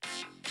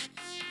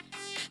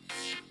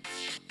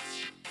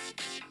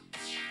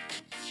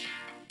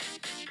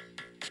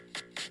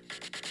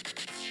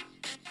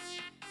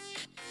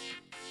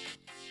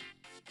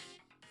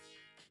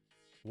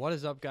What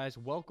is up, guys?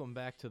 Welcome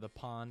back to the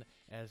pond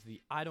as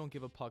the I Don't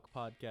Give a Puck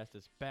podcast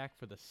is back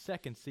for the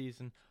second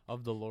season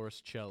of the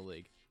Loras Chell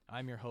League.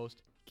 I'm your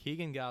host,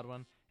 Keegan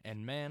Godwin,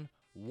 and man,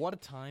 what a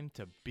time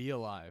to be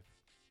alive.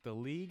 The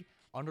league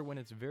underwent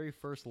its very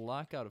first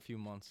lockout a few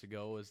months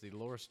ago as the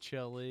Loras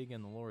Chell League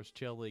and the Loras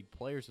Chell League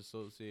Players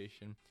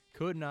Association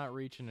could not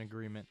reach an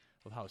agreement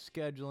of how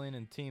scheduling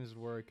and teams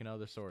work and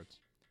other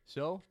sorts.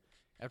 So,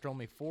 after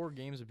only 4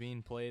 games of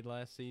being played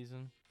last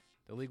season,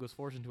 the league was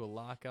forced into a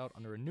lockout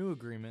under a new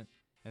agreement,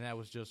 and that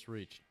was just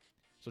reached.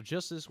 So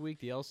just this week,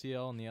 the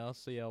LCL and the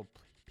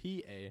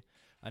LCLPA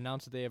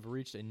announced that they have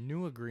reached a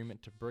new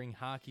agreement to bring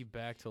hockey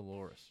back to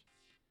Loras.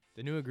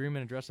 The new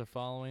agreement addressed the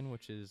following,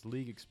 which is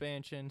league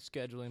expansion,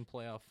 scheduling,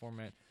 playoff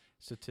format,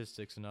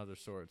 statistics, and other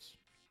sorts.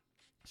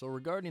 So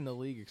regarding the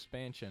league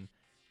expansion,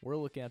 we're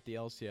looking at the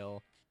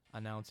LCL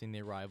announcing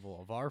the arrival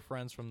of our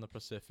friends from the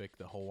Pacific,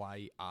 the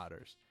Hawaii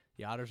Otters.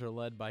 The Otters are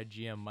led by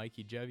GM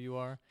Mikey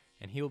Jevuar,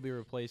 and he will be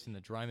replacing the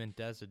Dryman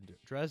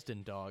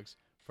Dresden Dogs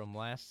from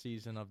last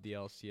season of the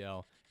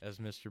LCL, as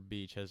Mr.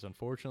 Beach has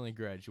unfortunately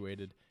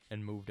graduated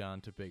and moved on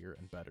to bigger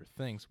and better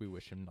things. We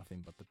wish him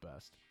nothing but the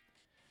best.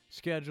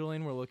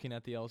 Scheduling, we're looking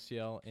at the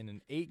LCL in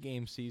an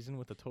 8-game season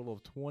with a total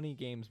of 20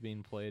 games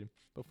being played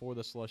before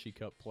the Slushy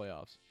Cup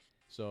playoffs.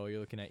 So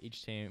you're looking at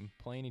each team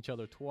playing each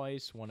other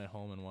twice, one at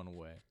home and one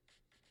away.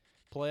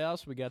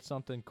 Playoffs, we got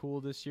something cool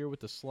this year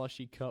with the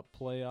Slushy Cup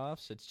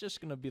playoffs. It's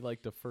just going to be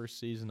like the first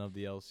season of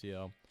the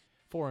LCL.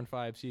 4 and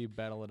 5 seed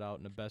battle it out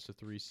in a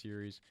best-of-3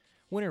 series.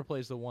 Winner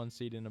plays the 1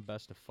 seed in a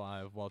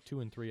best-of-5, while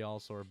 2 and 3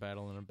 also are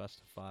battling in a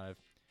best-of-5.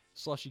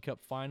 Slushy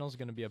Cup Finals is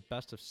going to be a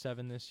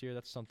best-of-7 this year.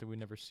 That's something we've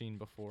never seen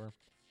before.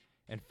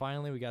 And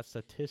finally, we got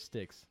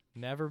statistics.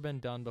 Never been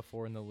done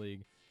before in the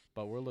league,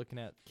 but we're looking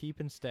at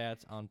keeping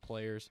stats on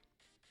players,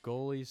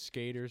 goalies,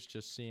 skaters,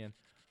 just seeing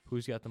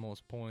who's got the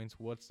most points,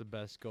 what's the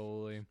best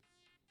goalie,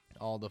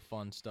 all the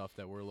fun stuff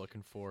that we're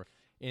looking for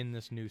in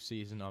this new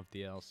season of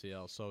the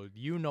LCL. So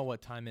you know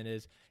what time it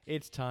is.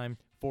 It's time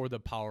for the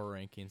power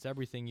rankings.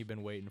 Everything you've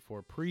been waiting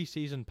for.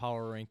 Preseason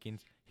power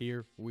rankings.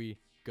 Here we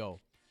go.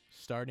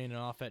 Starting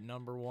off at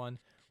number 1,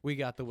 we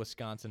got the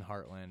Wisconsin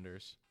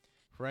Heartlanders.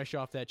 Fresh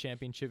off that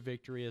championship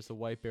victory as the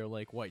White Bear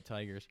Lake White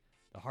Tigers,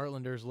 the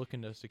Heartlanders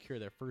looking to secure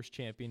their first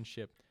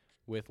championship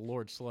with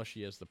Lord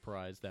Slushy as the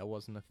prize. That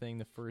wasn't a thing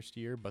the first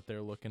year, but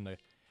they're looking to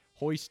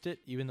hoist it,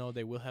 even though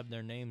they will have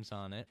their names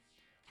on it.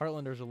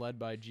 Heartlanders are led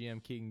by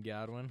GM Keegan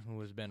Godwin,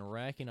 who has been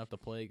racking up the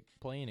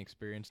playing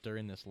experience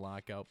during this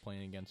lockout,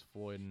 playing against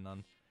Floyd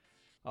and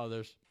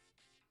others.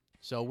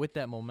 So with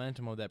that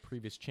momentum of that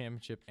previous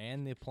championship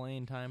and the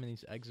playing time in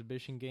these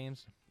exhibition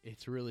games,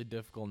 it's really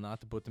difficult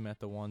not to put them at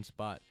the 1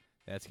 spot.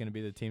 That's going to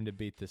be the team to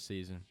beat this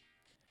season.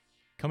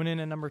 Coming in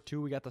at number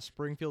 2, we got the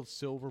Springfield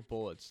Silver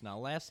Bullets. Now,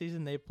 last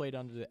season, they played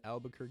under the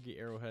Albuquerque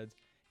Arrowheads,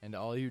 and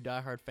all you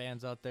diehard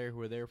fans out there who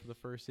were there for the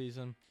first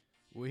season,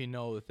 we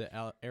know that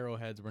the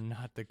Arrowheads were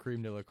not the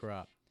cream de la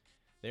crop.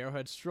 The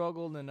Arrowheads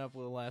struggled and ended up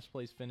with a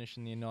last-place finish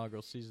in the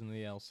inaugural season of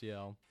the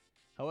LCL.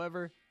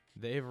 However,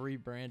 they've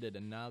rebranded,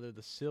 and now they're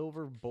the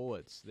Silver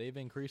Bullets. They've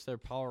increased their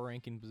power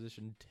ranking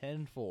position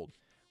tenfold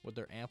with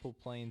their ample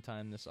playing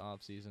time this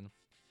offseason.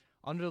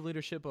 Under the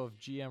leadership of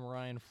GM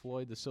Ryan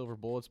Floyd, the Silver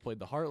Bullets played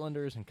the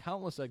Heartlanders in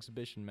countless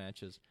exhibition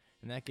matches,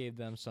 and that gave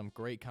them some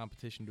great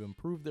competition to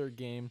improve their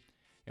game.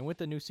 And with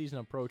the new season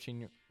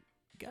approaching, you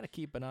got to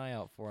keep an eye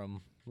out for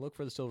them. Look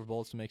for the Silver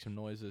Bullets to make some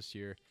noise this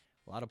year.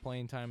 A lot of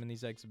playing time in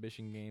these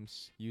exhibition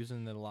games,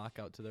 using the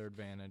lockout to their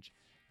advantage.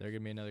 They're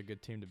going to be another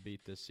good team to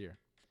beat this year.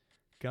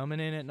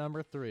 Coming in at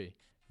number 3.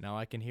 Now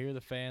I can hear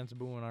the fans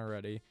booing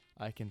already.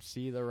 I can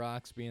see the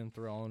rocks being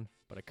thrown,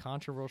 but a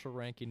controversial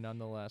ranking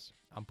nonetheless.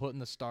 I'm putting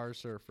the Star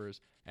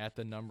Surfers at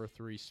the number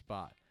 3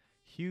 spot.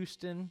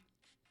 Houston,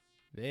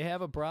 they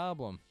have a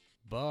problem,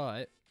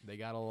 but they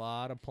got a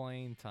lot of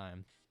playing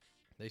time.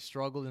 They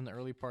struggled in the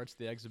early parts of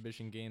the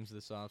exhibition games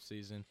this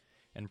offseason,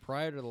 and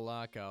prior to the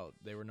lockout,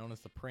 they were known as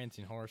the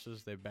Prancing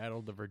Horses. They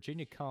battled the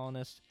Virginia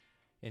Colonists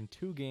in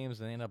 2 games,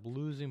 and they ended up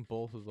losing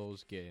both of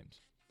those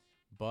games.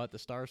 But the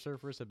Star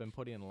Surfers have been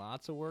putting in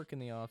lots of work in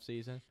the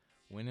offseason.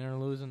 Winning or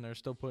losing, they're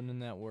still putting in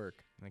that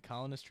work. And the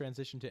Colonists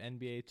transitioned to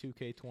NBA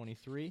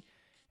 2K23,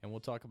 and we'll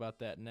talk about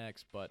that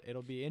next. But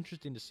it'll be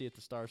interesting to see if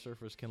the Star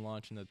Surfers can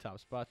launch in the top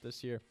spot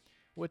this year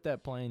with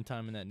that playing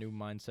time and that new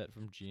mindset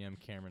from GM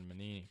Cameron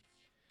Manini.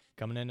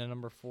 Coming in at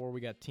number 4, we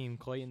got Team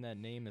Clayton. That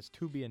name is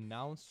to be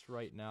announced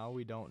right now.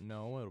 We don't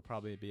know. It'll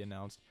probably be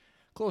announced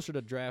closer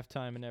to draft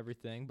time and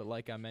everything. But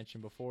like I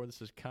mentioned before,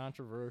 this is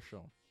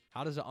controversial.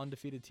 How does an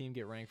undefeated team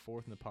get ranked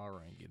 4th in the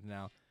power rankings?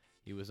 Now,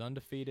 he was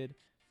undefeated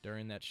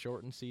during that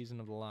shortened season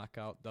of the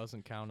lockout.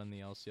 Doesn't count in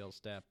the LCL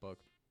stat book.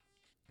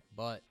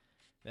 But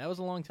that was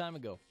a long time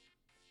ago.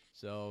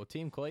 So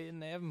Team Clayton,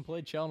 they haven't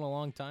played Chell in a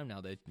long time now.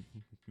 They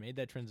made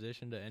that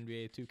transition to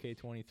NBA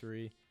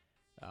 2K23.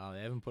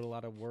 They haven't put a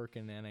lot of work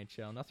in the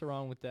NHL. Nothing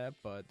wrong with that,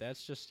 but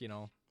that's just,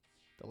 the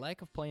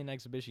lack of playing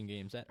exhibition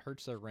games, that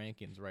hurts their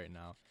rankings right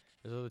now.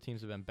 As other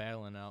teams have been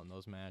battling out in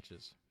those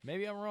matches.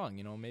 Maybe I'm wrong.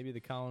 Maybe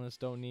the Colonists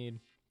don't need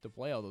to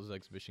play all those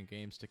exhibition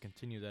games to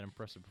continue that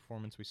impressive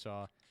performance we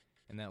saw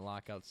in that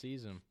lockout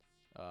season.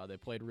 They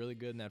played really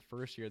good in that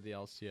first year of the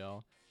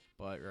LCL,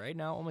 but right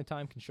now only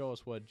time can show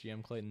us what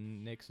GM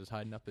Clayton Nix is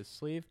hiding up his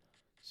sleeve.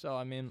 So,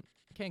 I mean,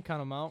 can't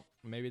count them out.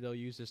 Maybe they'll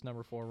use this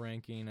number 4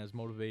 ranking as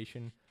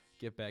motivation,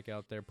 get back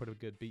out there, put a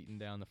good beating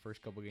down the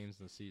first couple games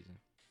of the season.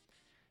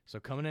 So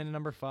coming in at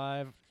number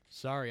 5,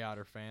 sorry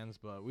Otter fans,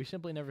 but we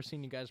simply never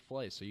seen you guys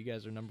play, so you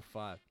guys are number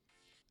 5.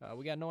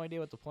 We got no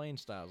idea what the playing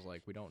style's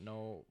like. We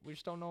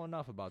just don't know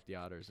enough about the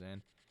Otters,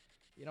 and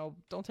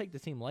don't take the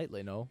team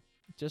lightly. No,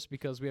 just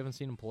because we haven't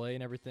seen them play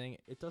and everything,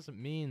 it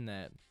doesn't mean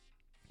that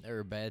they're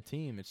a bad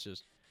team. It's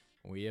just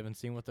we haven't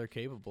seen what they're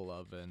capable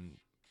of, and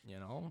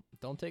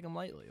don't take them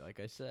lightly. Like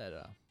I said,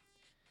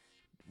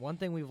 one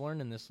thing we've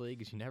learned in this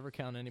league is you never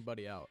count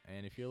anybody out.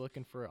 And if you're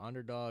looking for an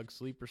underdog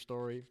sleeper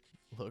story,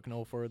 look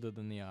no further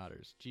than the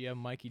Otters. GM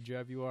Mikey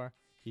Drevuar,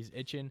 he's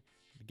itching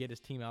to get his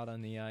team out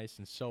on the ice,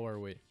 and so are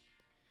we.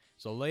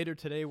 So later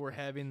today, we're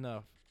having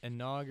the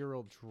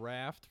inaugural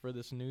draft for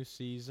this new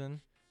season.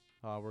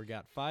 We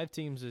got 5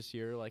 teams this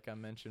year, like I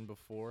mentioned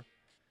before.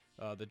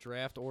 The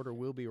draft order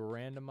will be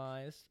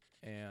randomized,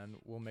 and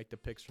we'll make the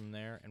picks from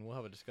there, and we'll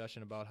have a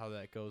discussion about how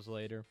that goes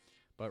later.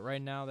 But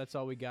right now, that's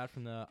all we got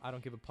from the I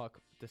Don't Give a Puck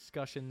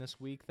discussion this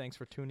week. Thanks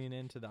for tuning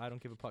in to the I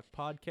Don't Give a Puck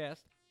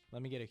podcast.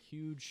 Let me get a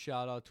huge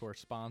shout-out to our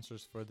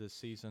sponsors for this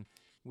season.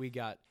 We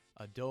got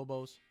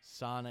Adobos,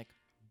 Sonic,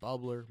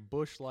 Bubbler,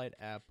 Busch Light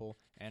Apple,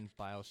 and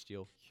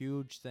BioSteel.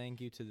 Huge thank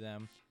you to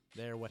them.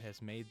 They're what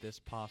has made this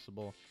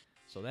possible.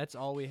 So that's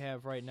all we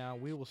have right now.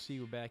 We will see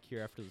you back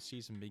here after the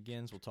season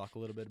begins. We'll talk a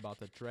little bit about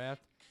the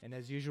draft. And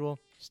as usual,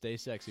 stay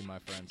sexy, my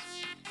friends.